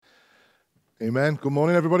Amen. Good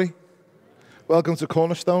morning, everybody. Welcome to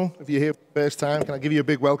Cornerstone. If you're here for the first time, can I give you a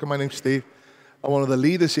big welcome? My name's Steve. I'm one of the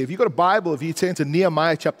leaders here. If you've got a Bible, if you turn to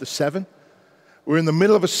Nehemiah chapter 7, we're in the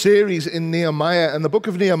middle of a series in Nehemiah, and the book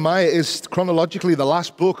of Nehemiah is chronologically the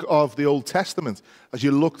last book of the Old Testament. As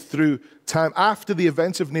you look through time after the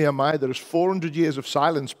events of Nehemiah, there is 400 years of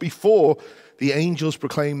silence before the angels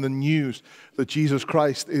proclaim the news that Jesus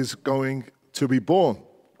Christ is going to be born.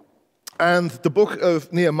 And the book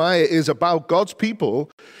of Nehemiah is about God's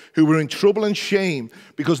people who were in trouble and shame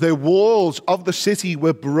because their walls of the city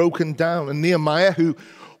were broken down. And Nehemiah, who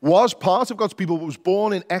was part of God's people, was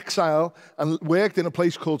born in exile and worked in a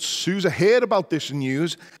place called Susa, heard about this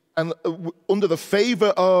news, and under the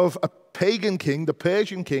favor of a pagan king, the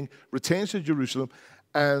Persian king, returns to Jerusalem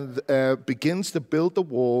and begins to build the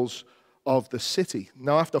walls of the city.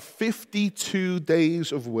 Now, after 52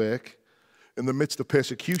 days of work, in the midst of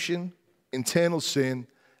persecution, internal sin,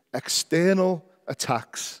 external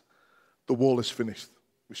attacks, the wall is finished.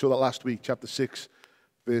 We saw that last week, chapter 6,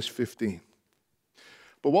 verse 15.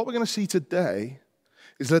 But what we're going to see today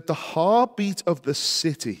is that the heartbeat of the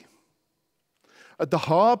city, at the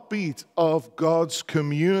heartbeat of God's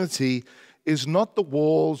community, is not the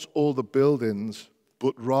walls or the buildings,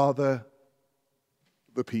 but rather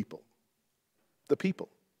the people. The people.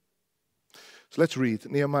 So let's read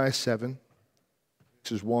Nehemiah 7.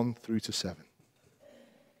 Verses 1 through to 7.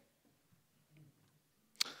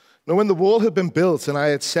 Now when the wall had been built and I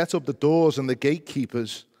had set up the doors and the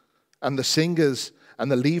gatekeepers and the singers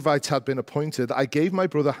and the Levites had been appointed, I gave my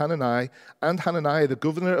brother Hanani and Hananiah, the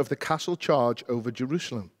governor of the castle, charge over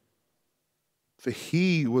Jerusalem. For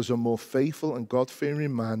he was a more faithful and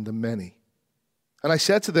God-fearing man than many. And I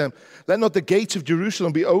said to them, let not the gates of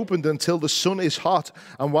Jerusalem be opened until the sun is hot,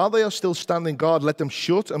 and while they are still standing guard, let them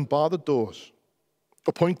shut and bar the doors.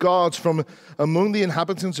 Appoint guards from among the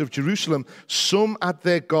inhabitants of Jerusalem, some at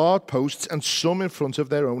their guard posts and some in front of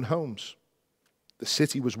their own homes. The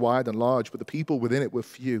city was wide and large, but the people within it were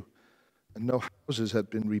few, and no houses had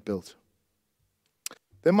been rebuilt.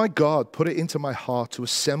 Then my God put it into my heart to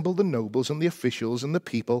assemble the nobles and the officials and the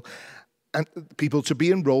people to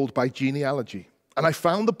be enrolled by genealogy. And I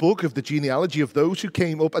found the book of the genealogy of those who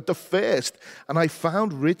came up at the first, and I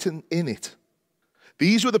found written in it,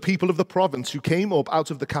 these were the people of the province who came up out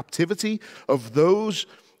of the captivity of those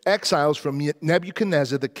exiles from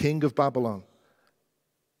Nebuchadnezzar, the king of Babylon,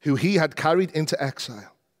 who he had carried into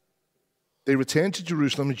exile. They returned to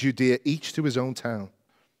Jerusalem and Judea, each to his own town.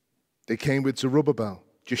 They came with Zerubbabel,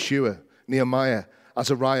 Jeshua, Nehemiah,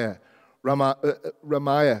 Azariah,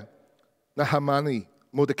 Ramiah, Nahamani,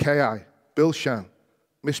 Mordecai, Bilshan,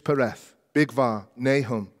 Mishpereth, Bigvah,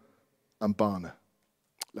 Nahum, and Baanah.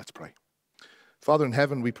 Let's pray. Father in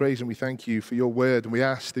heaven, we praise and we thank you for your word, and we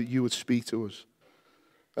ask that you would speak to us.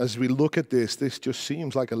 As we look at this just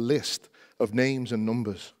seems like a list of names and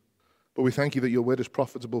numbers. But we thank you that your word is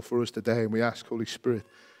profitable for us today, and we ask, Holy Spirit,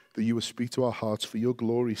 that you would speak to our hearts for your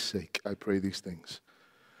glory's sake. I pray these things.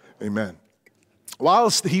 Amen.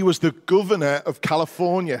 Whilst he was the governor of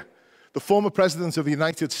California, the former president of the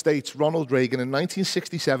United States, Ronald Reagan, in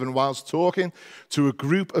 1967, whilst talking to a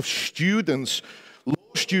group of students,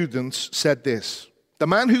 said this: the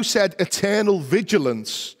man who said eternal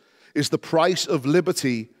vigilance is the price of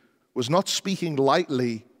liberty was not speaking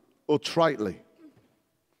lightly or tritely.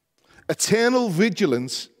 Eternal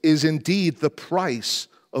vigilance is indeed the price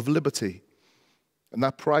of liberty, and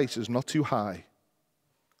that price is not too high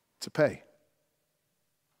to pay.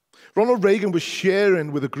 Ronald Reagan was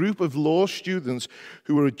sharing with a group of law students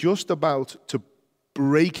who were just about to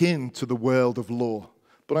break into the world of law.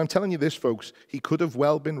 But I'm telling you this, folks, he could have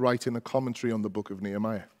well been writing a commentary on the book of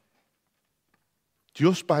Nehemiah.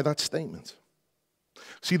 Just by that statement.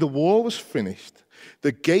 See, the wall was finished.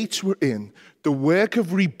 The gates were in. The work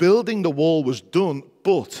of rebuilding the wall was done.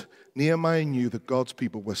 But Nehemiah knew that God's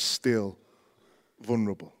people were still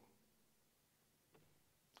vulnerable.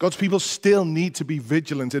 God's people still need to be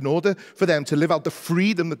vigilant in order for them to live out the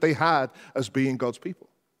freedom that they had as being God's people.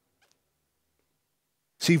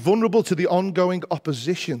 See, vulnerable to the ongoing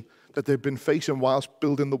opposition that they've been facing whilst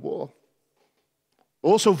building the wall.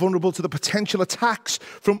 Also vulnerable to the potential attacks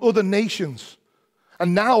from other nations.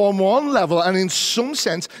 And now on one level, and in some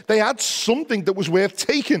sense, they had something that was worth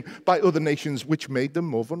taking by other nations, which made them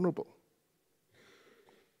more vulnerable.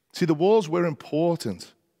 See, the walls were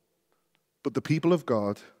important, but the people of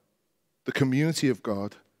God, the community of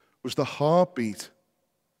God, was the heartbeat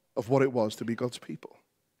of what it was to be God's people.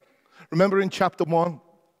 Remember in chapter 1,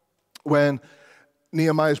 when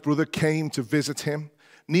Nehemiah's brother came to visit him,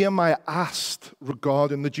 Nehemiah asked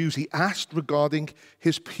regarding the Jews. He asked regarding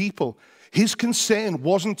his people. His concern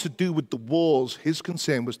wasn't to do with the walls. His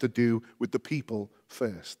concern was to do with the people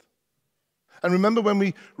first. And remember when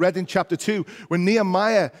we read in chapter 2, when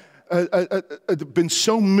Nehemiah had been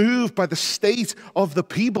so moved by the state of the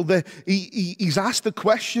people that he's asked the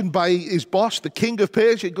question by his boss, the king of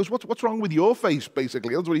Persia. He goes, what's wrong with your face,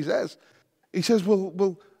 basically? That's what he says. He says,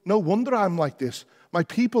 well, no wonder I'm like this. My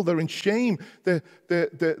people, they're in shame. They're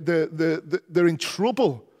in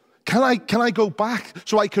trouble. Can I go back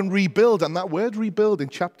so I can rebuild? And that word rebuild in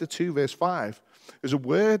chapter 2, verse 5, is a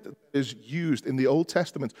word that is used in the Old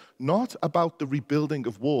Testament, not about the rebuilding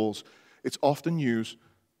of walls. It's often used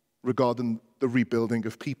regarding the rebuilding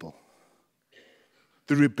of people,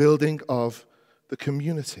 the rebuilding of the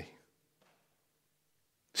community.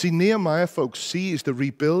 See, Nehemiah, folks, sees the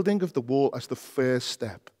rebuilding of the wall as the first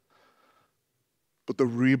step. But the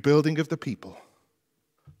rebuilding of the people,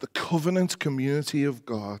 the covenant community of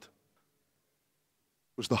God,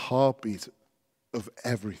 was the heartbeat of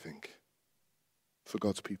everything for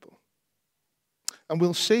God's people. And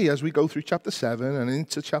we'll see as we go through chapter 7 and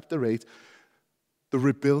into chapter 8, the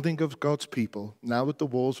rebuilding of God's people, now that the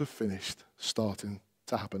walls are finished, starting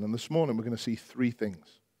to happen. And this morning we're going to see three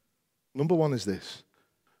things. Number one is this: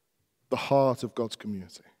 the heart of God's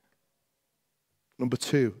community. Number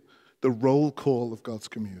two, the roll call of God's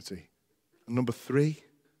community. And number three,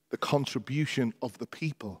 the contribution of the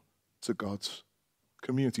people to God's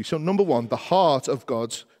community. So number one, the heart of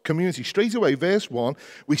God's community. Straight away, verse 1,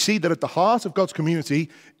 we see that at the heart of God's community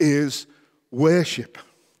is worship.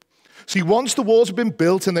 See, once the walls had been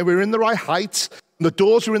built and they were in the right heights, and the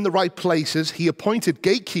doors were in the right places, he appointed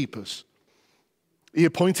gatekeepers. He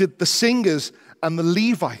appointed the singers and the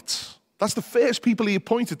Levites. That's the first people he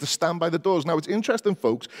appointed to stand by the doors. Now, it's interesting,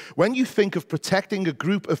 folks, when you think of protecting a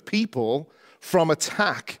group of people from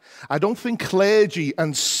attack, I don't think clergy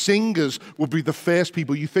and singers would be the first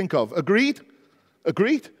people you think of. Agreed?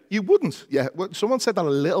 Agreed? You wouldn't. Yeah, well, someone said that a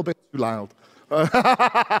little bit too loud. What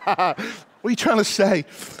are you trying to say?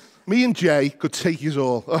 Me and Jay could take you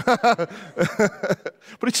all. But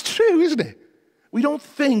it's true, isn't it? We don't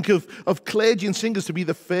think of clergy and singers to be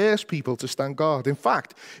the first people to stand guard. In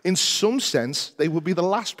fact, in some sense, they would be the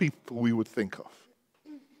last people we would think of.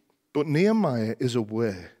 But Nehemiah is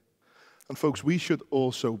aware, and folks, we should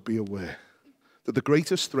also be aware, that the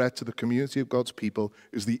greatest threat to the community of God's people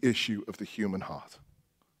is the issue of the human heart.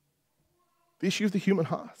 The issue of the human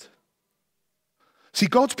heart. See,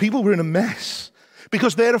 God's people were in a mess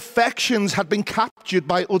because their affections had been captured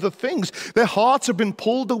by other things. Their hearts had been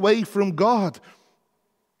pulled away from God.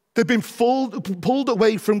 They'd been pulled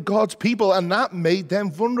away from God's people, and that made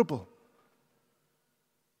them vulnerable.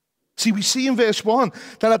 See, we see in verse 1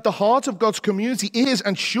 that at the heart of God's community is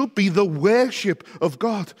and should be the worship of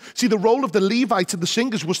God. See, the role of the Levites and the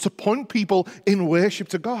singers was to point people in worship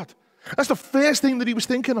to God. That's the first thing that he was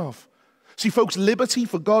thinking of. See, folks, liberty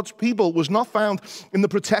for God's people was not found in the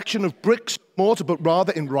protection of bricks and mortar, but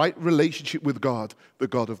rather in right relationship with God, the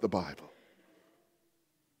God of the Bible.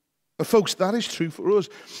 And folks, that is true for us.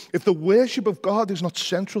 If the worship of God is not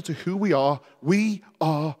central to who we are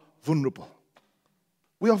vulnerable.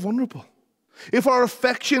 We are vulnerable. If our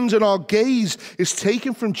affections and our gaze is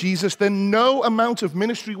taken from Jesus, then no amount of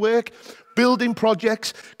ministry work, building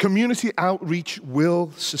projects, community outreach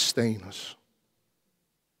will sustain us.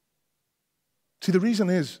 See, the reason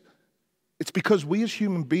is, it's because we as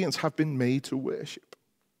human beings have been made to worship.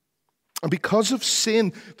 And because of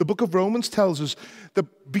sin, the book of Romans tells us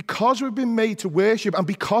that because we've been made to worship and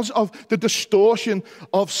because of the distortion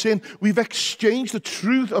of sin, we've exchanged the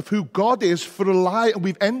truth of who God is for a lie, and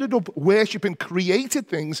we've ended up worshiping created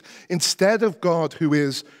things instead of God, who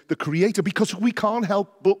is the creator, because we can't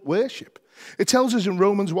help but worship. It tells us in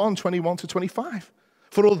Romans 1, 21 to 25.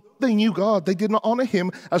 For although they knew God, they did not honor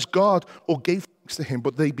him as God or gave thanks to him,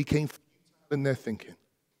 but they became futile in their thinking.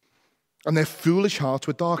 And their foolish hearts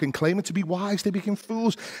were dark, and claiming to be wise, they became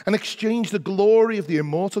fools and exchanged the glory of the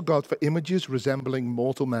immortal God for images resembling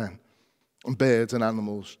mortal man and birds and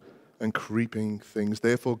animals and creeping things.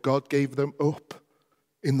 Therefore, God gave them up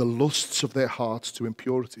in the lusts of their hearts to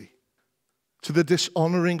impurity, to the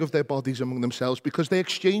dishonoring of their bodies among themselves, because they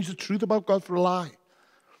exchanged the truth about God for a lie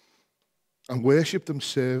and worshipped and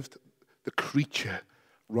served the creature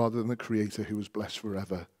rather than the Creator, who is blessed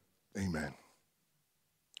forever. Amen.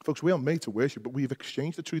 Folks, we are made to worship, but we've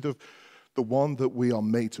exchanged the truth of the one that we are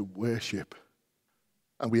made to worship,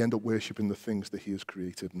 and we end up worshiping the things that he has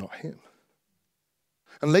created, not him.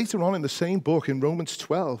 And later on in the same book, in Romans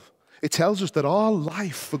 12, it tells us that our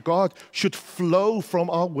life for God should flow from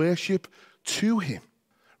our worship to him.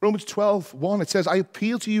 Romans 12:1, it says, I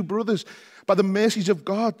appeal to you, brothers, by the mercies of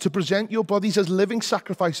God, to present your bodies as living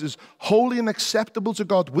sacrifices, holy and acceptable to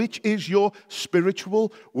God, which is your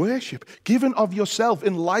spiritual worship. Given of yourself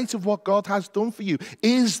in light of what God has done for you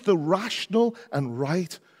is the rational and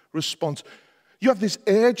right response. You have this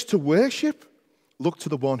urge to worship. Look to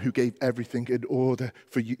the one who gave everything in order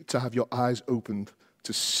for you to have your eyes opened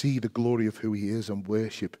to see the glory of who he is and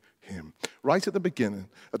worship him. Right at the beginning,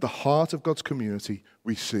 at the heart of God's community,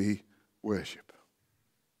 we see worship.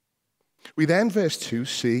 We then, verse 2,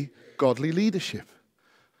 see godly leadership.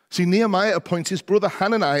 See, Nehemiah appoints his brother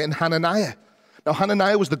Hananiah and Hananiah. Now,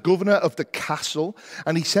 Hananiah was the governor of the castle,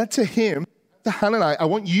 and he said to him, to Hananiah, I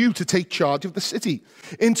want you to take charge of the city.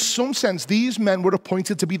 In some sense, these men were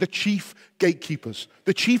appointed to be the chief gatekeepers,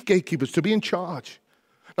 to be in charge.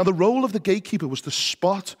 Now, the role of the gatekeeper was to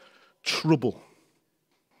spot trouble,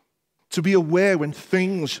 to be aware when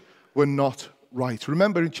things were not right.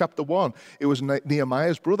 Remember in chapter 1, it was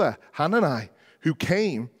Nehemiah's brother, Hananiah, who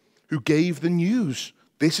came, who gave the news.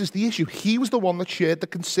 This is the issue. He was the one that shared the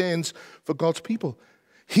concerns for God's people.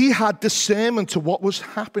 He had discernment to what was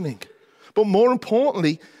happening. But more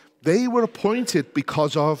importantly, they were appointed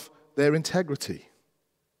because of their integrity.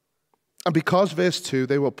 And because, verse 2,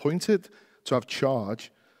 they were appointed to have charge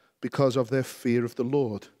because of their fear of the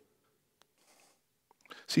Lord.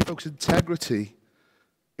 See, folks, integrity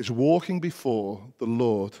is walking before the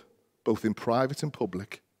Lord, both in private and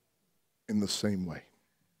public, in the same way.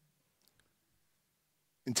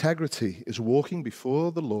 Integrity is walking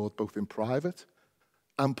before the Lord, both in private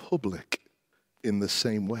and public, in the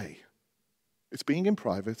same way. It's being in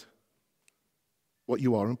private what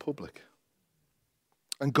you are in public.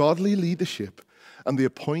 And godly leadership and the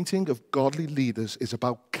appointing of godly leaders is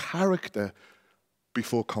about character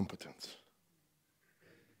before competence.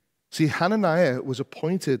 See, Hananiah was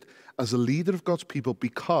appointed as a leader of God's people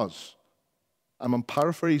because, and I'm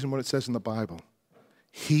paraphrasing what it says in the Bible,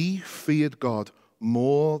 he feared God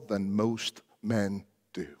more than most men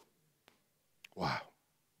do. Wow.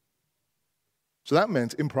 So that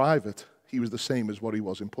meant in private, he was the same as what he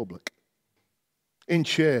was in public. In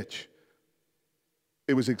church,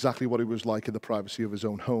 it was exactly what he was like in the privacy of his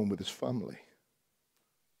own home with his family.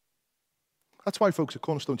 That's why, folks, at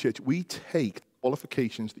Cornerstone Church, we take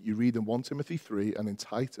qualifications that you read in 1 Timothy 3 and in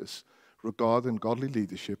Titus regarding godly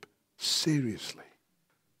leadership seriously.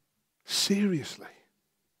 Seriously.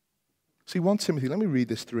 See, 1 Timothy, let me read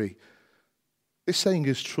this 3. This saying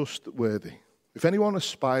is trustworthy. If anyone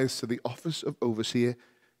aspires to the office of overseer,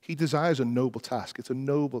 he desires a noble task. It's a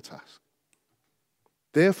noble task.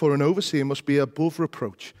 Therefore, an overseer must be above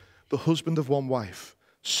reproach, the husband of one wife,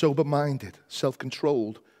 sober-minded,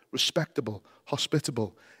 self-controlled, respectable,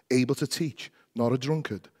 hospitable, able to teach, not a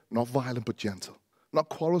drunkard, not violent but gentle, not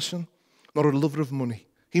quarrelsome, not a lover of money.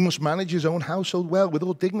 He must manage his own household well, with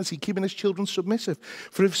all dignity, keeping his children submissive.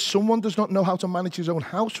 For if someone does not know how to manage his own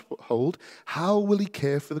household, how will he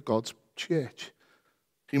care for the God's church?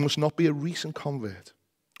 He must not be a recent convert,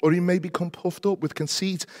 or he may become puffed up with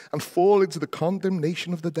conceit and fall into the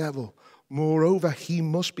condemnation of the devil. Moreover, he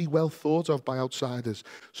must be well thought of by outsiders,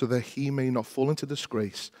 so that he may not fall into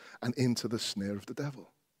disgrace and into the snare of the devil.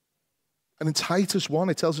 And in Titus 1,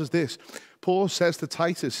 it tells us this. Paul says to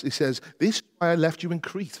Titus, he says, this is why I left you in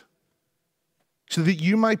Crete, so that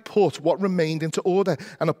you might put what remained into order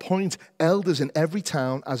and appoint elders in every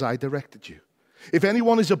town as I directed you. If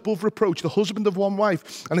anyone is above reproach, the husband of one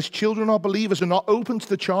wife, and his children are believers, are not open to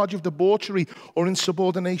the charge of debauchery or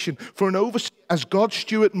insubordination. For an overseer, as God's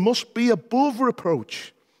steward, must be above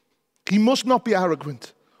reproach. He must not be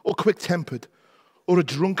arrogant or quick-tempered or a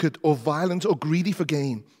drunkard or violent or greedy for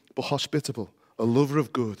gain, but hospitable, a lover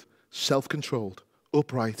of good, self-controlled,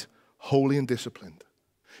 upright, holy and disciplined.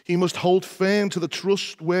 He must hold firm to the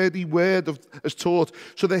trustworthy word as taught,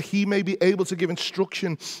 so that he may be able to give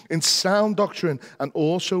instruction in sound doctrine and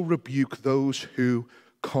also rebuke those who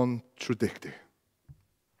contradict it.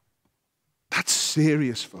 That's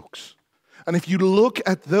serious, folks. And if you look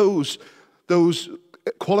at those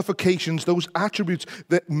qualifications, those attributes,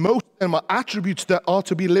 that most of them are attributes that are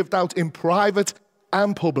to be lived out in private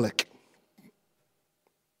and public.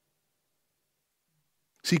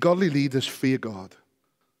 See, godly leaders fear God.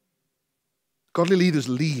 Godly leaders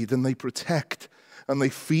lead and they protect and they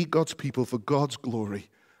feed God's people for God's glory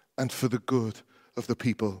and for the good of the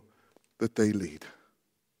people that they lead.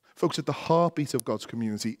 Folks, at the heartbeat of God's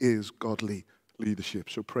community is godly leadership,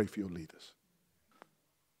 so pray for your leaders.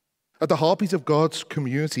 At the heartbeat of God's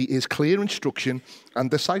community is clear instruction and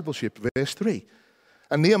discipleship. Verse 3.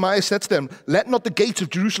 And Nehemiah said to them, let not the gates of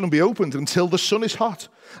Jerusalem be opened until the sun is hot.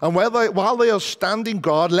 And while they are standing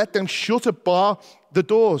guard, let them shut and bar the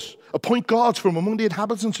doors. Appoint guards from among the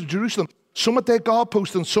inhabitants of Jerusalem, some at their guard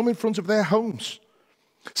posts and some in front of their homes.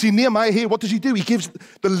 See, Nehemiah here, what does he do? He gives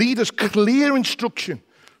the leaders clear instruction.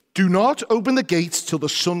 Do not open the gates till the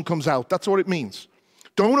sun comes out. That's what it means.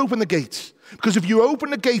 Don't open the gates. Because if you open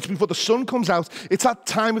the gates before the sun comes out, it's that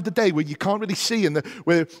time of the day where you can't really see, and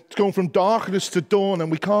where it's going from darkness to dawn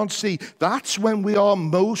and we can't see. That's when we are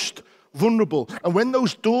most vulnerable. And when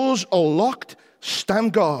those doors are locked,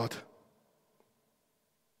 stand guard.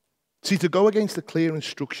 See, to go against the clear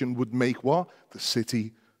instruction would make what? The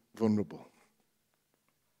city vulnerable.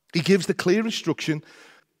 He gives the clear instruction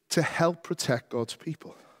to help protect God's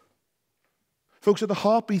people. Folks, at the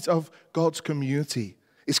heartbeat of God's community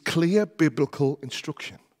is clear biblical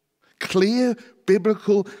instruction. Clear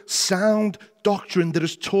biblical sound doctrine that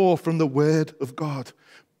is taught from the Word of God.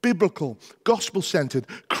 Biblical, gospel-centered,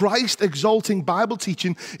 Christ-exalting Bible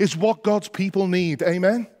teaching is what God's people need.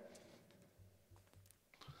 Amen?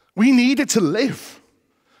 We need it to live.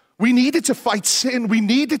 We needed to fight sin. We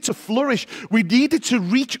needed to flourish. We needed to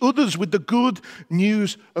reach others with the good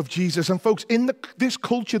news of Jesus. And folks, in this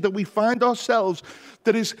culture that we find ourselves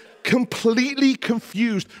that is completely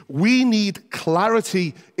confused, we need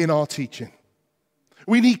clarity in our teaching.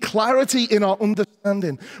 We need clarity in our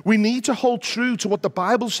understanding. We need to hold true to what the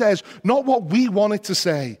Bible says, not what we want it to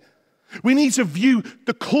say. We need to view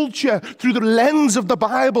the culture through the lens of the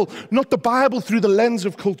Bible, not the Bible through the lens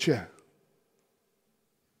of culture.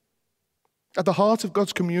 At the heart of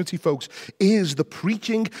God's community, folks, is the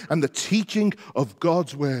preaching and the teaching of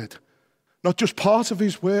God's word. Not just part of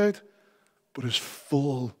his word, but his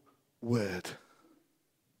full word.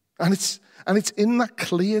 And it's in that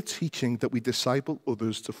clear teaching that we disciple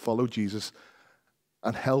others to follow Jesus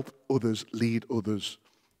and help others, lead others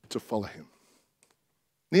to follow him.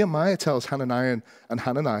 Nehemiah tells Hananiah and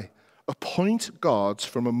Hanani, appoint guards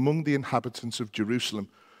from among the inhabitants of Jerusalem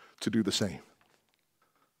to do the same.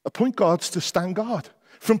 Appoint guards to stand guard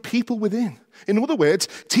from people within. In other words,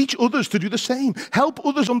 teach others to do the same. Help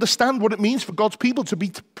others understand what it means for God's people to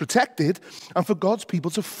be protected and for God's people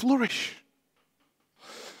to flourish.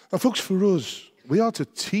 And folks, for us, we are to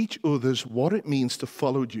teach others what it means to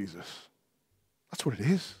follow Jesus. That's what it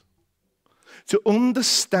is. To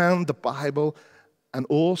understand the Bible, and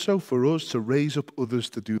also for us to raise up others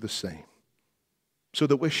to do the same. So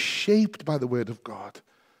that we're shaped by the word of God.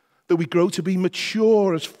 That we grow to be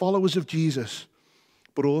mature as followers of Jesus,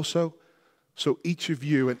 but also so each of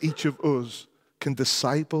you and each of us can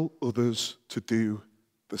disciple others to do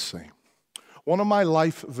the same. One of my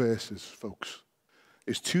life verses, folks,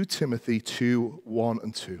 is 2 Timothy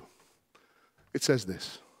 2:1-2. It says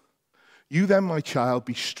this, you then, my child,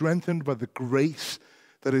 be strengthened by the grace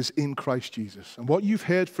that is in Christ Jesus. And what you've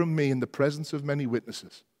heard from me in the presence of many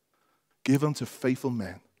witnesses, give unto faithful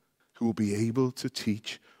men who will be able to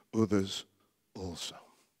teach others also.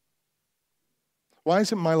 Why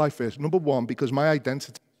is it my life verse? Number one, because my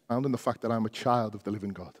identity is found in the fact that I'm a child of the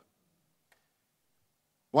living God.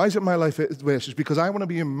 Why is it my life verse? It's because I want to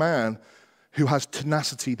be a man who has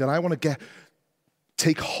tenacity, that I want to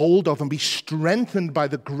take hold of and be strengthened by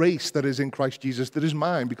the grace that is in Christ Jesus, that is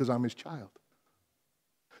mine because I'm his child.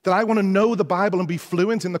 That I want to know the Bible and be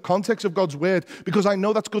fluent in the context of God's word because I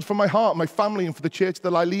know that's good for my heart, my family, and for the church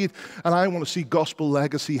that I lead. And I want to see gospel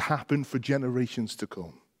legacy happen for generations to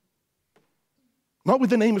come. Not with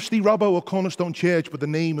the name of Steve Robbo or Cornerstone Church, but the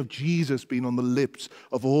name of Jesus being on the lips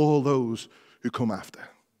of all those who come after.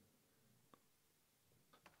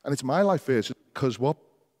 And it's my life verse because what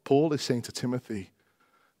Paul is saying to Timothy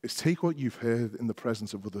is take what you've heard in the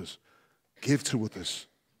presence of others, give to others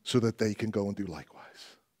so that they can go and do likewise.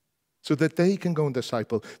 So that they can go and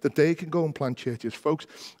disciple, that they can go and plant churches. Folks,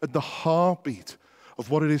 at the heartbeat of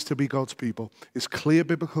what it is to be God's people is clear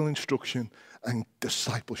biblical instruction and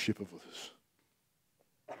discipleship of others.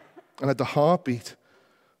 And at the heartbeat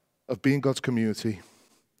of being God's community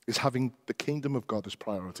is having the kingdom of God as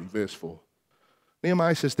priority. Verse 4.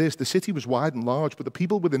 Nehemiah says this, the city was wide and large, but the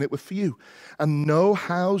people within it were few, and no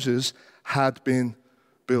houses had been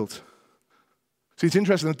built. See, it's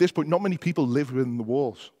interesting at this point, not many people live within the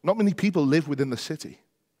walls. Not many people live within the city.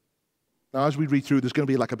 Now, as we read through, there's going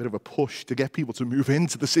to be like a bit of a push to get people to move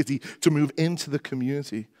into the city, to move into the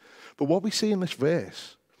community. But what we see in this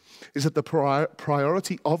verse is that the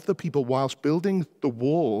priority of the people whilst building the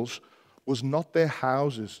walls was not their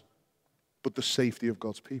houses, but the safety of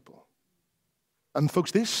God's people. And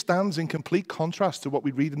folks, this stands in complete contrast to what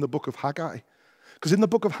we read in the book of Haggai. Because in the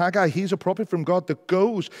book of Haggai, he's a prophet from God that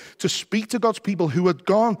goes to speak to God's people who had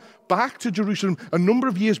gone back to Jerusalem a number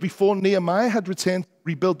of years before Nehemiah had returned to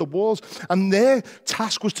rebuild the walls. And their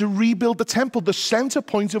task was to rebuild the temple, the center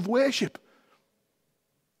point of worship.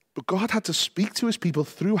 But God had to speak to his people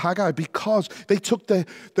through Haggai because they took the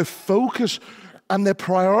focus and their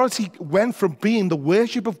priority went from being the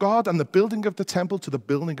worship of God and the building of the temple to the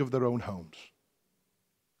building of their own homes.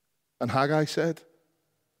 And Haggai said,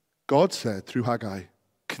 God said through Haggai,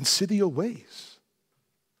 consider your ways.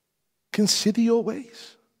 Consider your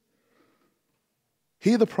ways.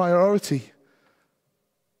 Here the priority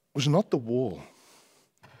was not the wall.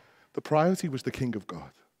 The priority was the King of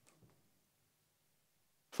God.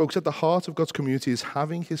 Folks, at the heart of God's community is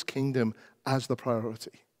having his kingdom as the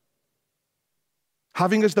priority.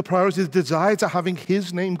 Having as the priority the desire to having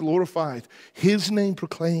his name glorified, his name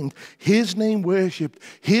proclaimed, his name worshipped,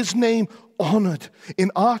 his name honored in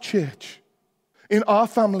our church, in our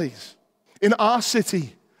families, in our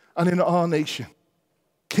city, and in our nation.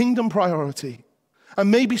 Kingdom priority. And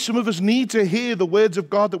maybe some of us need to hear the words of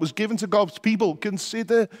God that was given to God's people.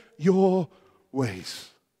 Consider your ways.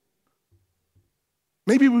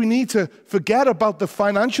 Maybe we need to forget about the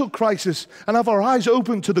financial crisis and have our eyes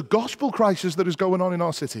open to the gospel crisis that is going on in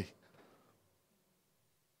our city.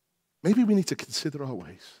 Maybe we need to consider our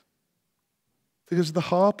ways. Because the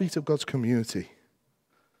heartbeat of God's community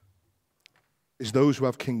is those who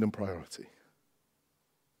have kingdom priority.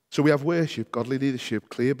 So we have worship, godly leadership,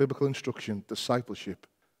 clear biblical instruction, discipleship,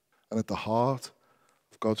 and at the heart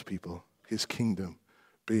of God's people, his kingdom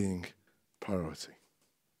being priority.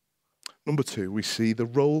 Number 2, we see the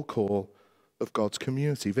roll call of God's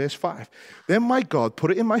community. Verse 5. Then my God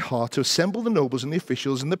put it in my heart to assemble the nobles and the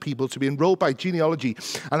officials and the people to be enrolled by genealogy.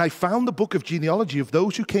 And I found the book of genealogy of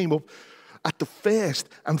those who came up at the first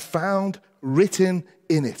and found written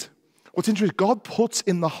in it. What's interesting, God puts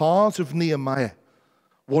in the heart of Nehemiah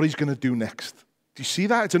what he's going to do next. Do you see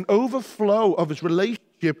that? It's an overflow of his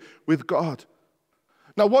relationship with God.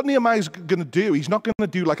 Now, what Nehemiah is going to do, he's not going to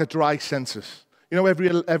do like a dry census. You know,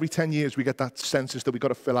 every 10 years we get that census that we've got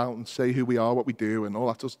to fill out and say who we are, what we do, and all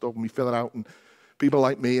that sort of stuff, and we fill it out, and people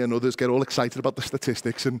like me and others get all excited about the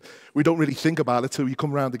statistics, and we don't really think about it till you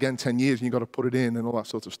come around again 10 years and you've got to put it in and all that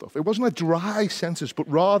sort of stuff. It wasn't a dry census, but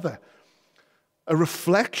rather a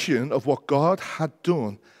reflection of what God had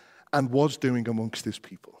done and was doing amongst his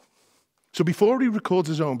people. So before he records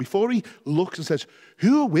his own, before he looks and says,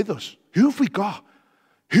 who are with us? Who have we got?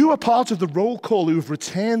 Who are part of the roll call who have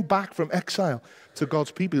returned back from exile to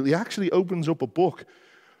God's people? He actually opens up a book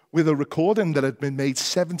with a recording that had been made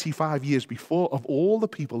 75 years before of all the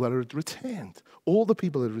people that had returned. All the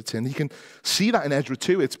people that had returned. You can see that in Ezra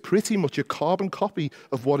 2. It's pretty much a carbon copy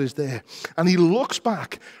of what is there. And he looks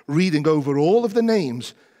back, reading over all of the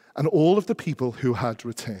names and all of the people who had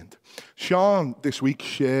returned. Sean this week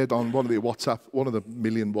shared on one of the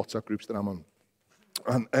million WhatsApp groups that I'm on.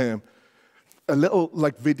 And a little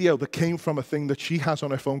video that came from a thing that she has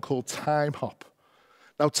on her phone called Time Hop.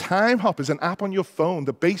 Now, Time Hop is an app on your phone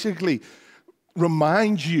that basically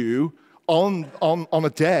reminds you on a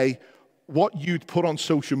day what you'd put on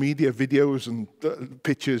social media, videos and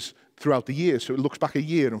pictures throughout the year. So it looks back a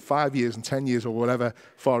year and 5 years and 10 years or whatever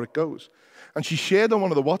far it goes. And she shared on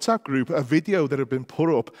one of the WhatsApp group a video that had been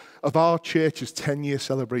put up of our church's 10-year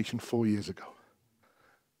celebration 4 years ago.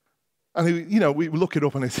 And, we look it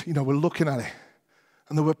up and we're looking at it.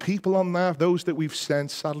 And there were people on there, those that we've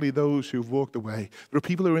sent, sadly those who've walked away. There are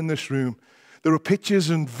people who are in this room. There are pictures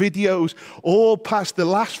and videos all past the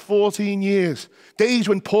last 14 years. Days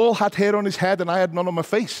when Paul had hair on his head and I had none on my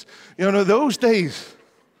face. Those days.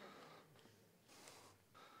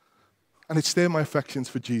 And it stirred my affections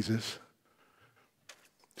for Jesus.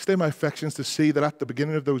 It stirred my affections to see that at the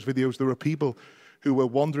beginning of those videos, there were people who were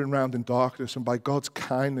wandering around in darkness, and by God's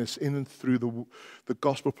kindness, in and through the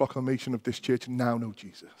gospel proclamation of this church, now know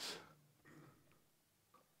Jesus.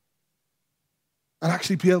 And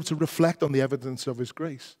actually be able to reflect on the evidence of his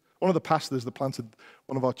grace. One of the pastors that planted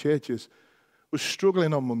one of our churches was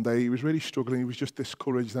struggling on Monday. He was really struggling. He was just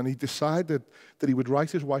discouraged, and he decided that he would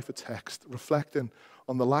write his wife a text reflecting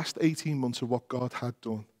on the last 18 months of what God had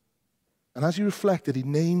done. And as he reflected, he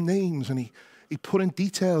named names, and he put in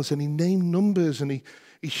details, and he named numbers, and he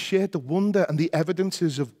shared the wonder and the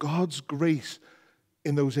evidences of God's grace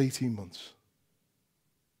in those 18 months.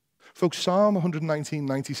 Folks, Psalm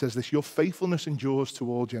 119:90 says this: your faithfulness endures to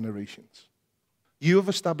all generations. You have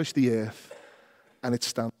established the earth, and it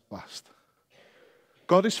stands fast.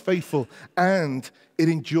 God is faithful, and it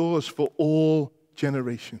endures for all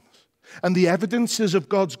generations. And the evidences of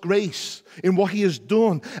God's grace in what he has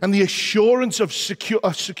done and the assurance of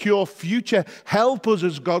a secure future help us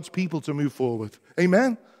as God's people to move forward.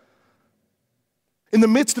 Amen? In the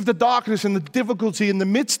midst of the darkness and the difficulty, in the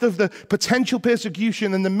midst of the potential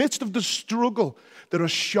persecution, in the midst of the struggle, there are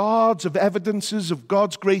shards of evidences of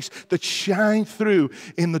God's grace that shine through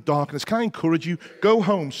in the darkness. Can I encourage you? Go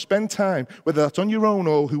home, spend time, whether that's on your own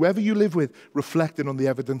or whoever you live with, reflecting on the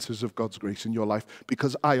evidences of God's grace in your life,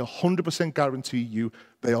 because I 100% guarantee you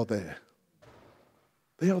they are there.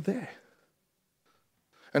 They are there.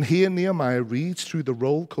 And here Nehemiah reads through the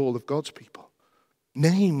roll call of God's people.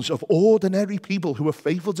 Names of ordinary people who were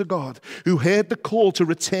faithful to God, who heard the call to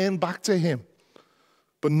return back to him.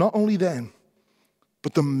 But not only them,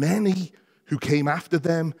 but the many who came after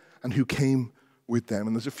them and who came with them.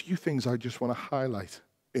 And there's a few things I just want to highlight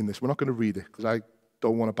in this. We're not going to read it because I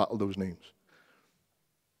don't want to battle those names.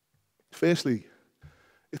 Firstly,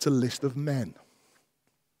 it's a list of men.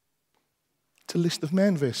 It's a list of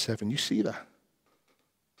men, verse 7. You see that?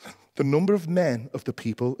 The number of men of the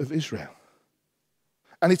people of Israel.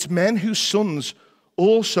 And it's men whose sons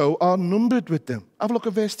also are numbered with them. Have a look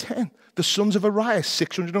at verse 10. The sons of Arias,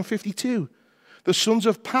 652. The sons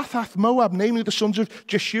of Pathath Moab, namely the sons of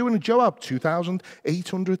Jeshua and Joab,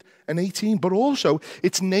 2,818. But also,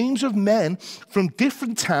 it's names of men from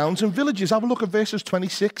different towns and villages. Have a look at verses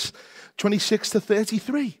 26 to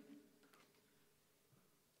 33.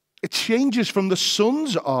 It changes from the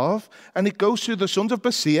sons of, and it goes to the sons of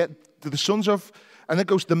Basia, to the sons of, and it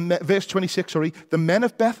goes to verse 26, the men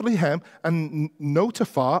of Bethlehem and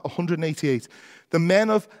Notapha, 188. The men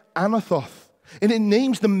of Anathoth. And it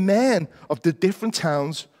names the men of the different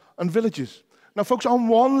towns and villages. Now, folks, on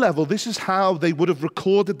one level, this is how they would have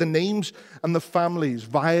recorded the names and the families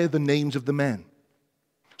via the names of the men.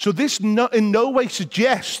 So this in no way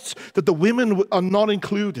suggests that the women are not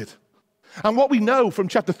included. And what we know from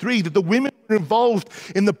chapter 3, that the women were involved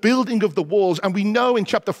in the building of the walls. And we know in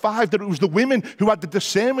chapter 5 that it was the women who had the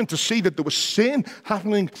discernment to see that there was sin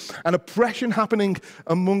happening and oppression happening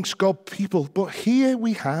amongst God's people. But here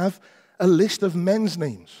we have a list of men's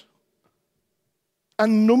names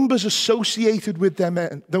and numbers associated with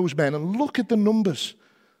those men. And look at the numbers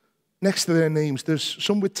next to their names. There's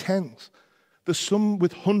some with tens. There's some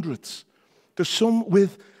with hundreds. There's some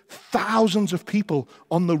with thousands of people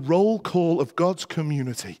on the roll call of God's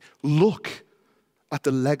community. Look at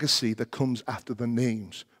the legacy that comes after the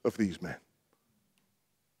names of these men.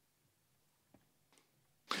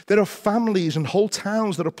 There are families and whole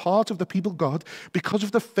towns that are part of the people of God because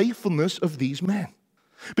of the faithfulness of these men.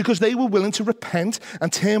 Because they were willing to repent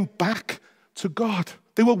and turn back to God.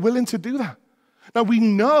 They were willing to do that. Now we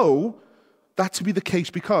know that to be the case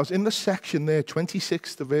because in the section there,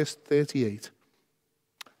 26 to verse 38,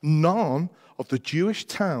 none of the Jewish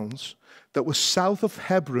towns that were south of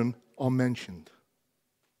Hebron are mentioned.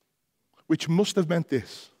 Which must have meant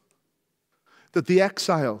this, that the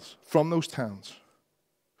exiles from those towns,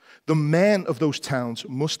 the men of those towns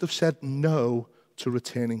must have said no to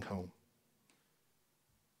returning home.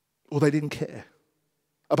 Or they didn't care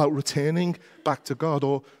about returning back to God,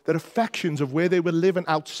 or their affections of where they were living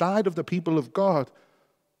outside of the people of God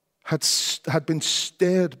had been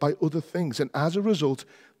stirred by other things. And as a result,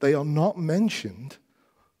 they are not mentioned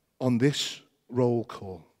on this roll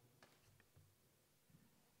call.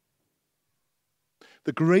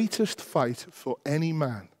 The greatest fight for any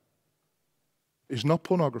man is not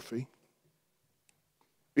pornography,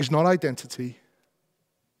 it's not identity,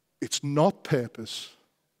 it's not purpose,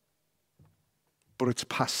 but it's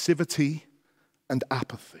passivity and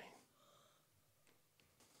apathy.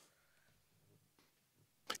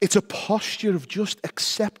 It's a posture of just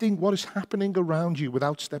accepting what is happening around you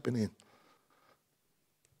without stepping in.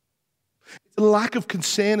 It's a lack of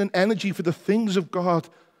concern and energy for the things of God,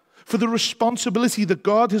 for the responsibility that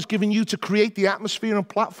God has given you to create the atmosphere and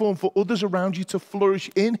platform for others around you to flourish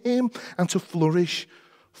in Him and to flourish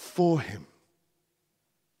for Him.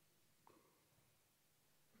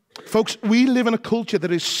 Folks, we live in a culture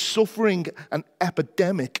that is suffering an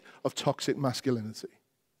epidemic of toxic masculinity.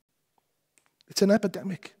 It's an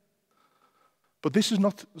epidemic. But this is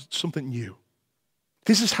not something new.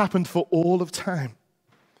 This has happened for all of time.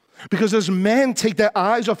 Because as men take their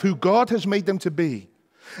eyes off who God has made them to be,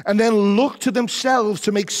 and then look to themselves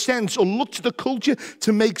to make sense, or look to the culture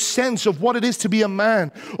to make sense of what it is to be a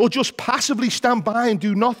man, or just passively stand by and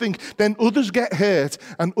do nothing, then others get hurt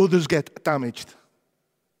and others get damaged.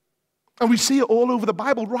 And we see it all over the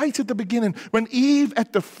Bible, right at the beginning. When Eve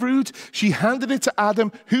ate the fruit, she handed it to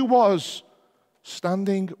Adam, who was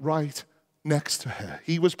standing right next to her.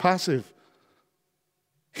 He was passive.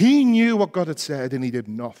 He knew what God had said, and he did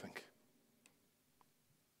nothing.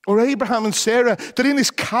 Or Abraham and Sarah, that in his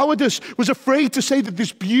cowardice was afraid to say that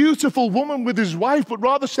this beautiful woman was his wife, but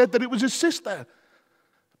rather said that it was his sister.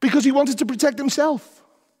 because he wanted to protect himself.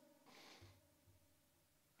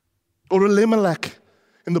 Or Elimelech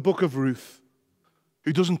in the book of Ruth,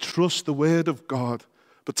 who doesn't trust the word of God,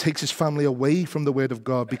 but takes his family away from the word of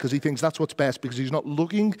God because he thinks that's what's best, because he's not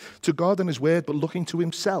looking to God and his word, but looking to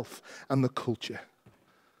himself and the culture.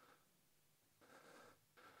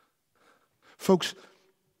 Folks,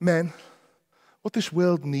 men, what this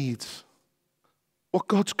world needs, what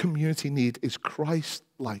God's community needs, is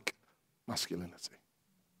Christ-like masculinity.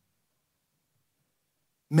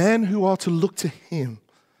 Men who are to look to him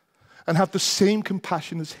and have the same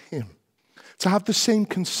compassion as him, to have the same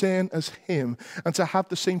concern as him, and to have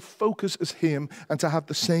the same focus as him, and to have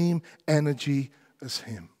the same energy as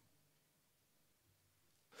him.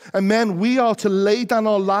 And men, we are to lay down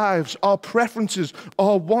our lives, our preferences,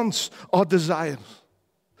 our wants, our desires.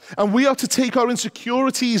 And we are to take our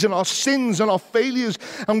insecurities and our sins and our failures,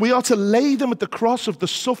 and we are to lay them at the cross of the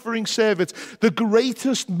suffering servant, the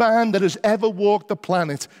greatest man that has ever walked the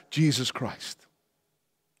planet, Jesus Christ.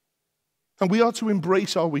 And we are to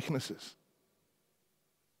embrace our weaknesses.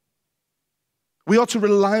 We are to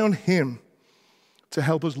rely on him to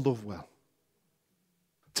help us love well,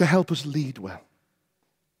 to help us lead well,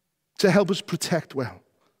 to help us protect well,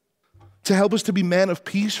 to help us to be men of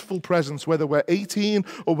peaceful presence, whether we're 18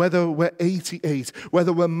 or whether we're 88,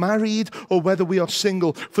 whether we're married or whether we are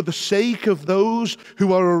single, for the sake of those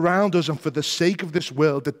who are around us and for the sake of this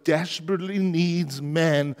world that desperately needs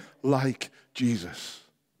men like Jesus.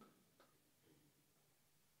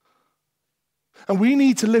 And we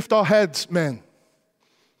need to lift our heads, men.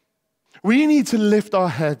 We need to lift our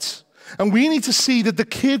heads. And we need to see that the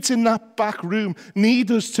kids in that back room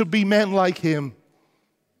need us to be men like him.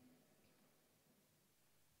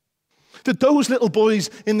 That those little boys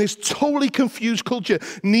in this totally confused culture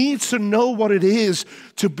need to know what it is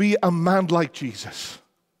to be a man like Jesus.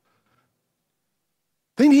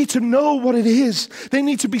 They need to know what it is. They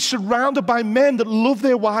need to be surrounded by men that love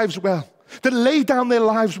their wives well, that lay down their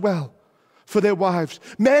lives well for their wives.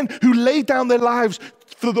 Men who lay down their lives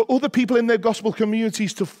for the other people in their gospel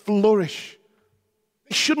communities to flourish.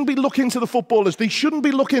 They shouldn't be looking to the footballers. They shouldn't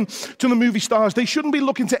be looking to the movie stars. They shouldn't be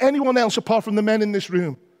looking to anyone else apart from the men in this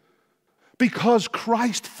room. Because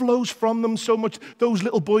Christ flows from them so much, those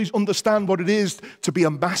little boys understand what it is to be a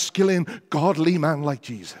masculine, godly man like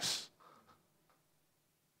Jesus.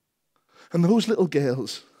 And those little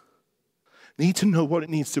girls need to know what it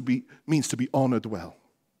means to be honored well,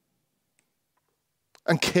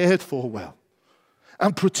 and cared for well,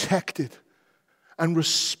 and protected and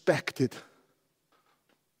respected.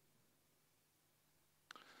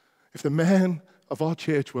 If the men of our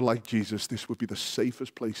church were like Jesus, this would be the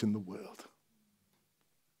safest place in the world.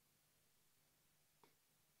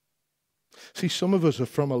 See, some of us are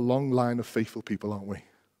from a long line of faithful people, aren't we?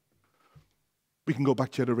 We can go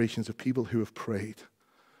back generations of people who have prayed.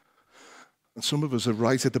 And some of us are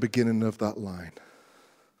right at the beginning of that line.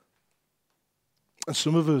 And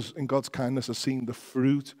some of us, in God's kindness, are seeing the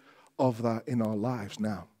fruit of that in our lives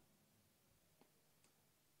now.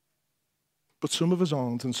 But some of us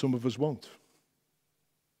aren't, and some of us won't.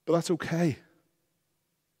 But that's okay.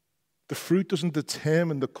 The fruit doesn't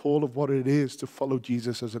determine the call of what it is to follow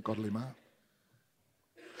Jesus as a godly man.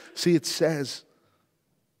 See, it says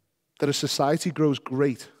that a society grows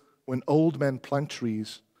great when old men plant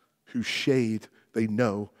trees whose shade they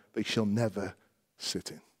know they shall never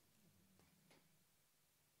sit in.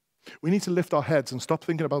 We need to lift our heads and stop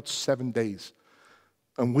thinking about 7 days.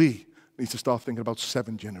 And we need to start thinking about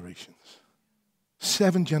 7 generations.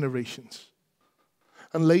 7 generations.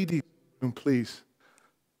 And ladies, please,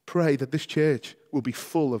 pray that this church will be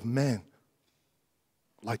full of men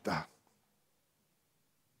like that.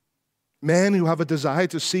 Men who have a desire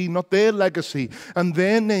to see not their legacy and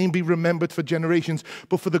their name be remembered for generations,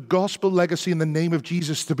 but for the gospel legacy in the name of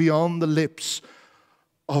Jesus to be on the lips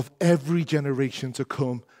of every generation to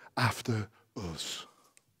come after us.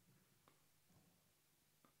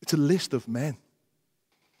 It's a list of men.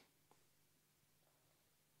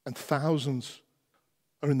 And thousands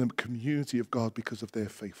are in the community of God because of their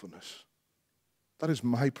faithfulness. That is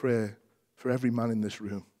my prayer for every man in this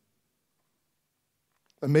room.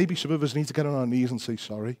 And maybe some of us need to get on our knees and say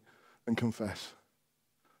sorry and confess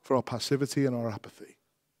for our passivity and our apathy.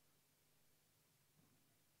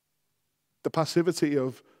 The passivity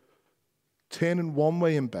of turning one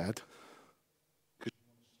way in bed because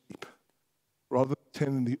you want to sleep, rather than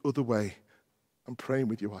turning the other way and praying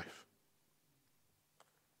with your wife.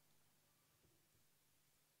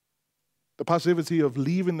 The passivity of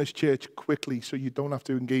leaving this church quickly so you don't have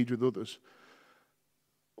to engage with others,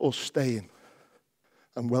 or staying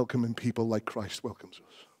and welcoming people like Christ welcomes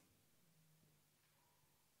us.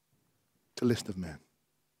 It's a list of men.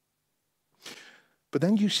 But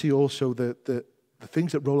then you see also the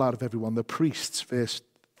things that roll out of everyone. The priests, verse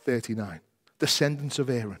 39. Descendants of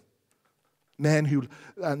Aaron. Men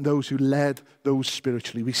and those who led those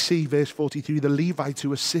spiritually. We see, verse 43, the Levites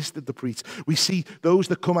who assisted the priests. We see those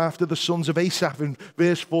that come after the sons of Asaph in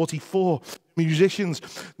verse 44. Musicians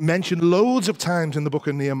mentioned loads of times in the book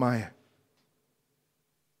of Nehemiah.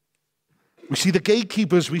 We see the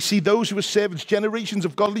gatekeepers. We see those who were servants, generations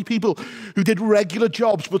of godly people who did regular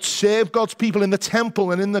jobs but served God's people in the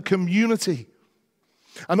temple and in the community.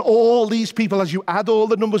 And all these people, as you add all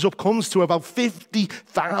the numbers up, comes to about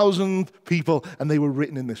 50,000 people, and they were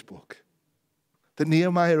written in this book. That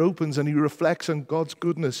Nehemiah opens and he reflects on God's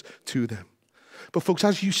goodness to them. But folks,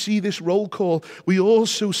 as you see this roll call, we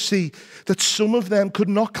also see that some of them could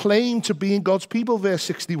not claim to be in God's people, verse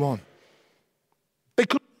 61. They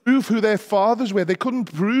couldn't prove who their fathers were. They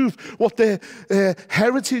couldn't prove what their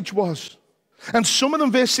heritage was. And some of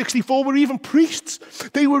them, verse 64, were even priests.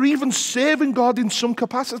 They were even serving God in some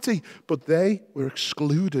capacity. But they were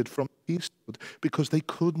excluded from the priesthood because they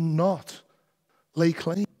could not lay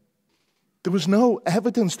claim. There was no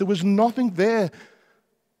evidence. There was nothing there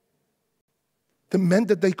that meant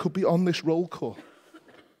that they could be on this roll call.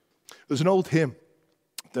 There's an old hymn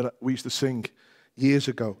that we used to sing years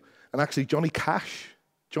ago. And actually, Johnny Cash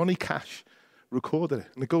recorded it.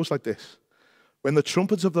 And it goes like this. When the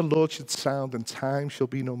trumpets of the Lord should sound and time shall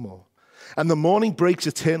be no more, and the morning breaks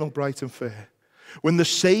eternal, bright and fair, when the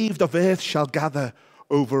saved of earth shall gather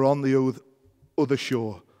over on the other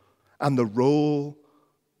shore, and the roll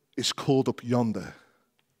is called up yonder,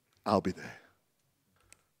 I'll be there.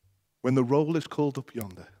 When the roll is called up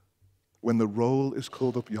yonder, when the roll is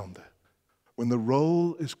called up yonder, when the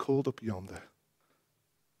roll is called up yonder,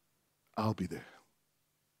 I'll be there.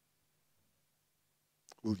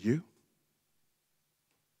 Will you?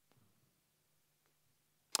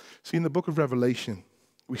 See, in the book of Revelation,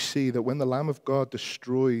 we see that when the Lamb of God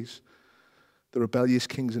destroys the rebellious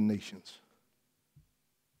kings and nations,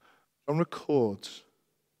 John records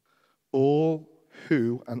all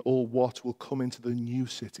who and all what will come into the new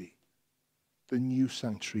city, the new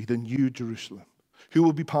sanctuary, the new Jerusalem, who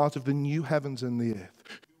will be part of the new heavens and the earth,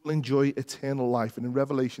 who will enjoy eternal life. And in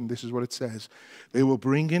Revelation, this is what it says. They will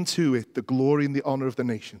bring into it the glory and the honor of the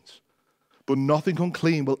nations, but nothing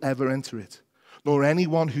unclean will ever enter it, nor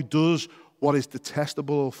anyone who does what is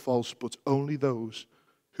detestable or false, but only those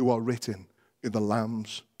who are written in the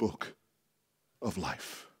Lamb's book of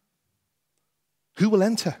life. Who will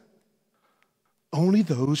enter? Only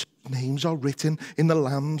those whose names are written in the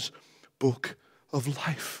Lamb's book of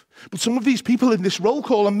life. But some of these people in this roll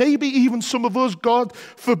call, and maybe even some of us, God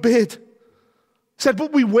forbid, said,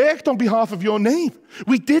 but we worked on behalf of your name.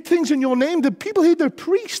 We did things in your name. The people here, they're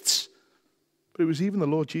priests. But it was even the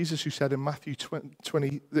Lord Jesus who said in Matthew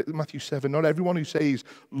 7, not everyone who says,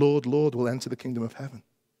 Lord, Lord, will enter the kingdom of heaven,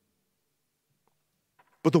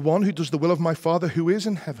 but the one who does the will of my Father who is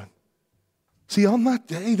in heaven. See, on that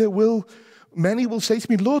day, many will say to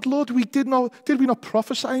me, Lord, Lord, did we not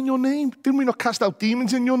prophesy in your name? Didn't we not cast out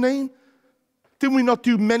demons in your name? Didn't we not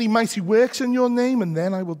do many mighty works in your name? And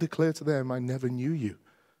then I will declare to them, I never knew you.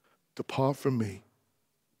 Depart from me,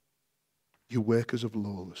 you workers of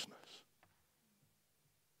lawlessness.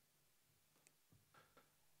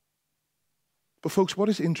 But folks, what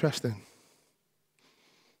is interesting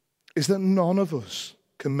is that none of us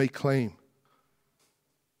can make claim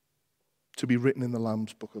to be written in the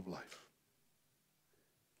Lamb's book of life.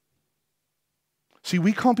 See,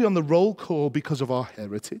 we can't be on the roll call because of our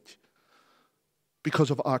heritage, because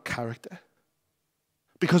of our character,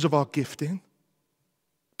 because of our gifting,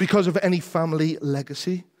 because of any family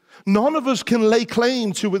legacy. None of us can lay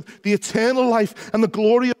claim to the eternal life and the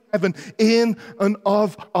glory of heaven in and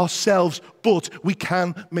of ourselves, but we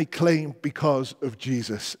can make claim because of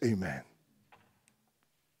Jesus. Amen.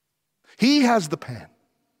 He has the pen.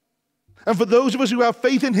 And for those of us who have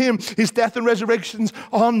faith in him, his death and resurrections,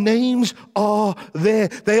 our names are there.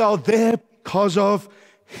 They are there because of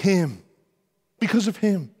him. Because of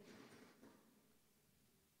him.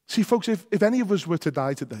 See, folks, if any of us were to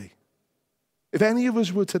die today, if any of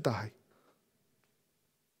us were to die,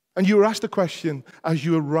 and you were asked a question as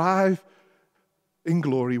you arrive in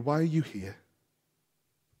glory, why are you here?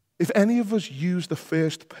 If any of us use the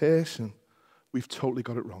first person, we've totally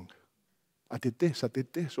got it wrong. I did this,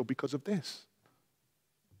 or because of this.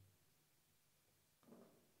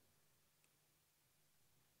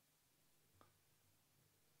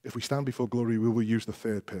 If we stand before glory, we will use the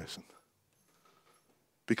third person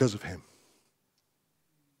because of him.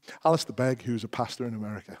 Alistair Begg, who's a pastor in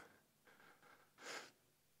America,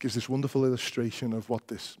 gives this wonderful illustration of what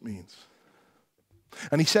this means.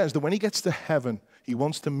 And he says that when he gets to heaven, he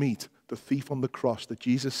wants to meet the thief on the cross that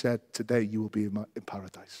Jesus said, today you will be in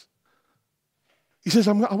paradise. He says,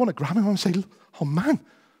 I want to grab him and say, oh man,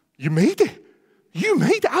 you made it. You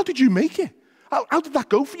made it. How did you make it? How did that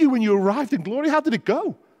go for you when you arrived in glory? How did it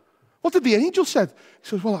go? What did the angel said? He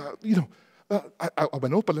says, well, I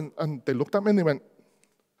went up and they looked at me and they went,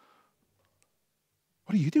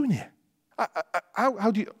 what are you doing here?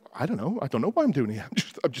 How do you, I don't know. I don't know why I'm doing here.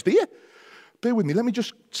 I'm just here. Bear with me. Let me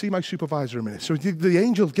just see my supervisor a minute. So the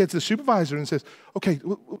angel gets to the supervisor and says, okay,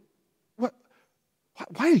 why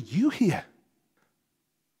are you here?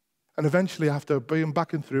 And eventually, after being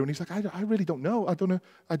back and through, and he's like, I really don't know. I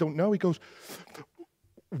don't know. He goes,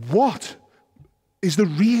 what is the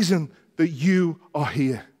reason that you are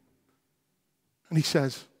here? And he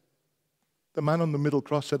says, the man on the middle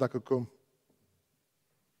cross said I could come.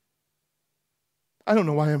 I don't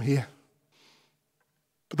know why I'm here.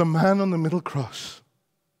 But the man on the middle cross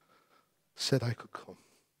said I could come.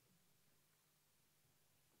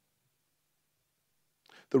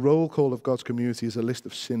 The roll call of God's community is a list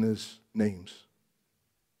of sinners' names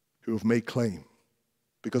who have made claim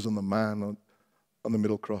because the man on the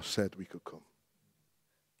middle cross said we could come.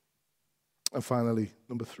 And finally,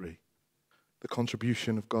 number 3, the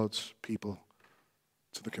contribution of God's people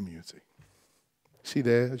to the community. See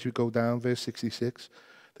there, as you go down, verse 66,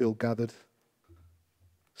 they all gathered.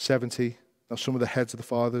 70. Now some of the heads of the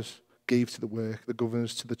fathers gave to the work, the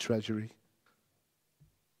governors to the treasury.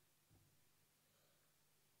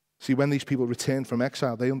 See, when these people returned from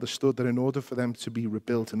exile, they understood that in order for them to be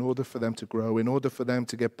rebuilt, in order for them to grow, in order for them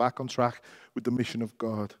to get back on track with the mission of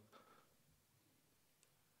God,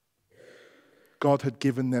 God had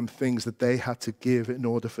given them things that they had to give in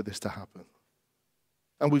order for this to happen.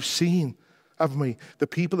 And we've seen, haven't we, the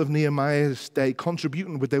people of Nehemiah's day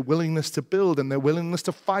contributing with their willingness to build and their willingness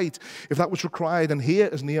to fight if that was required. And here,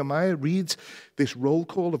 as Nehemiah reads this roll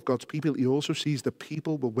call of God's people, he also sees that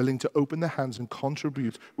people were willing to open their hands and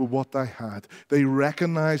contribute with what they had. They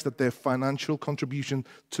recognized that their financial contribution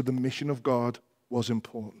to the mission of God was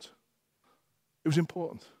important. It was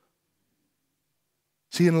important.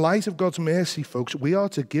 See, in light of God's mercy, folks, we are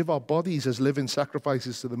to give our bodies as living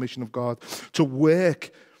sacrifices to the mission of God, to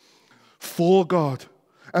work for God,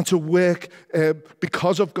 and to work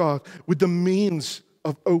because of God with the means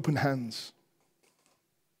of open hands.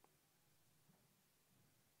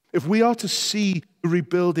 If we are to see the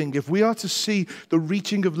rebuilding, if we are to see the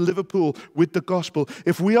reaching of Liverpool with the gospel,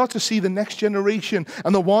 if we are to see the next generation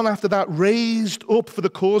and the one after that raised up for the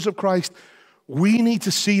cause of Christ, we need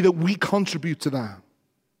to see that we contribute to that.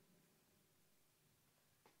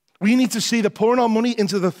 We need to see that pouring our money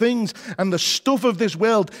into the things and the stuff of this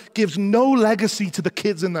world gives no legacy to the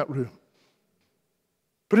kids in that room.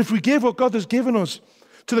 But if we give what God has given us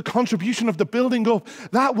to the contribution of the building up,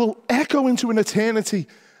 that will echo into an eternity.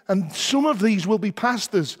 And some of these will be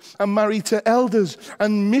pastors and married to elders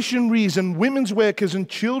and missionaries and women's workers and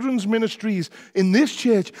children's ministries in this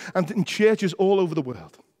church and in churches all over the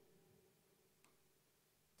world.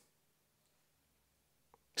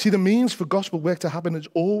 See, the means for gospel work to happen is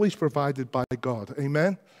always provided by God.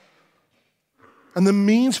 Amen? And the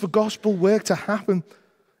means for gospel work to happen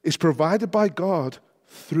is provided by God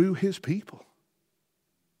through his people,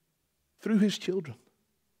 through his children.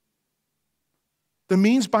 The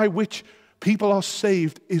means by which people are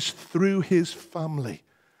saved is through his family.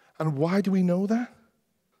 And why do we know that?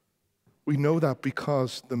 We know that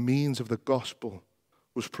because the means of the gospel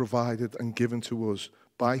was provided and given to us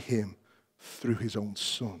by him through his own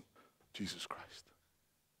Son, Jesus Christ.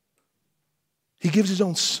 He gives his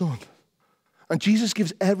own Son. And Jesus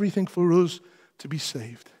gives everything for us to be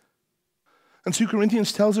saved. And 2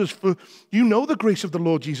 Corinthians tells us, for you know the grace of the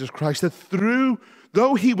Lord Jesus Christ, that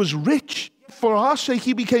though he was rich, for our sake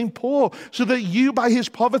he became poor, so that you by his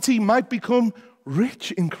poverty might become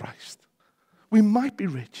rich in Christ. We might be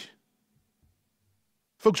rich.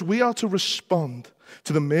 Folks, we are to respond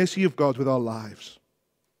to the mercy of God with our lives.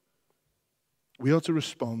 We are to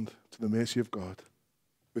respond to the mercy of God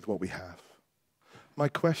with what we have. My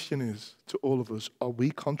question is to all of us, are we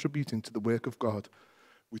contributing to the work of God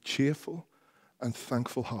with cheerful and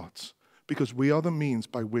thankful hearts? Because we are the means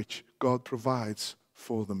by which God provides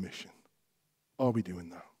for the mission. Are we doing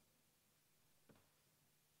that?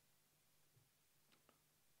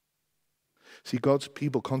 See, God's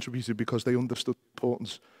people contributed because they understood the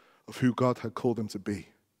importance of who God had called them to be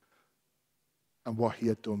and what he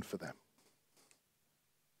had done for them.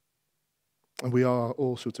 And we are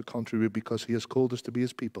also to contribute because he has called us to be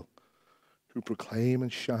his people who proclaim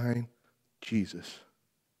and shine Jesus.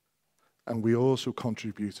 And we also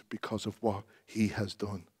contribute because of what he has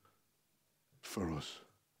done for us.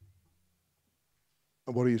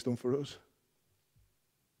 And what he has done for us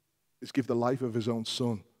is give the life of his own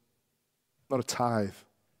son, not a tithe,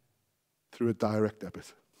 through a direct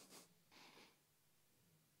debit.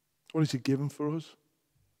 What has he given for us?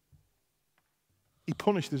 He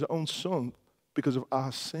punished his own son because of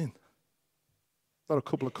our sin. Not a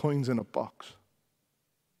couple of coins in a box.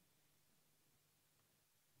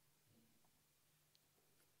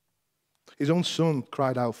 His own son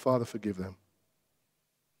cried out, "Father, forgive them,"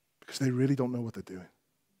 because they really don't know what they're doing.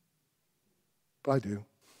 But I do.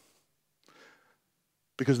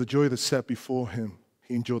 Because the joy that's set before him,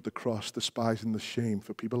 he endured the cross, despising the shame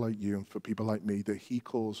for people like you and for people like me, that he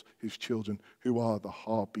calls his children, who are the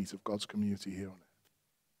heartbeat of God's community here on earth.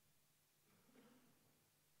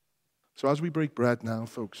 So as we break bread now,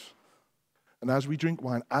 folks, and as we drink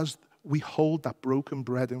wine, as we hold that broken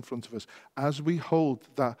bread in front of us, as we hold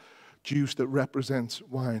that juice that represents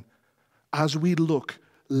wine, as we look,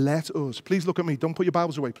 let us, please look at me, don't put your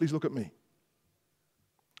Bibles away, please look at me.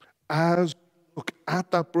 As we look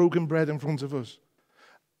at that broken bread in front of us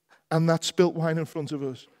and that spilt wine in front of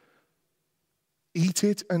us, eat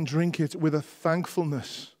it and drink it with a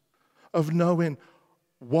thankfulness of knowing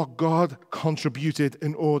what God contributed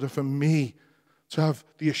in order for me to have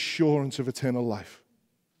the assurance of eternal life.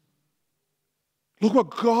 Look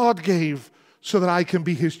what God gave so that I can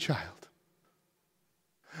be his child.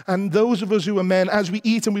 And those of us who are men, as we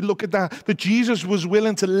eat and we look at that Jesus was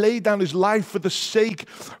willing to lay down his life for the sake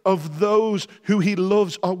of those who he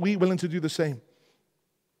loves, are we willing to do the same?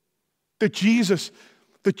 That Jesus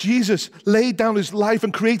laid down his life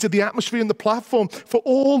and created the atmosphere and the platform for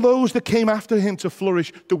all those that came after him to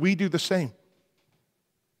flourish. Do we do the same?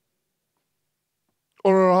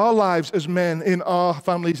 Or are our lives as men in our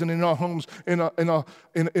families and in our homes, in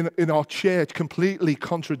our church, completely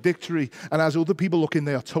contradictory? And as other people look in,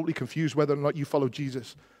 they are totally confused whether or not you follow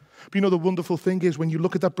Jesus. But you know, the wonderful thing is when you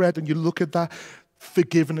look at that bread and you look at that,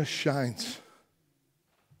 forgiveness shines.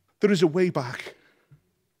 There is a way back.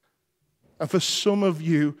 And for some of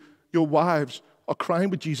you, your wives are crying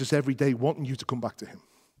with Jesus every day, wanting you to come back to him.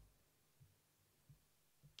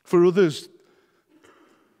 For others,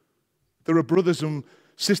 there are brothers and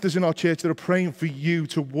sisters in our church that are praying for you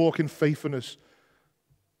to walk in faithfulness.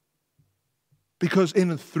 Because in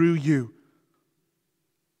and through you,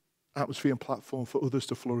 atmosphere and platform for others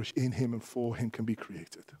to flourish in him and for him can be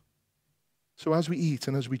created. So as we eat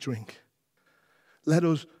and as we drink, let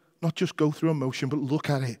us not just go through emotion, but look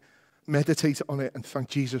at it, meditate on it, and thank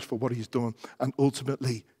Jesus for what he's done. And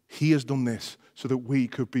ultimately, he has done this so that we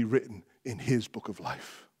could be written in his book of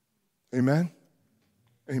life. Amen?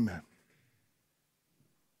 Amen.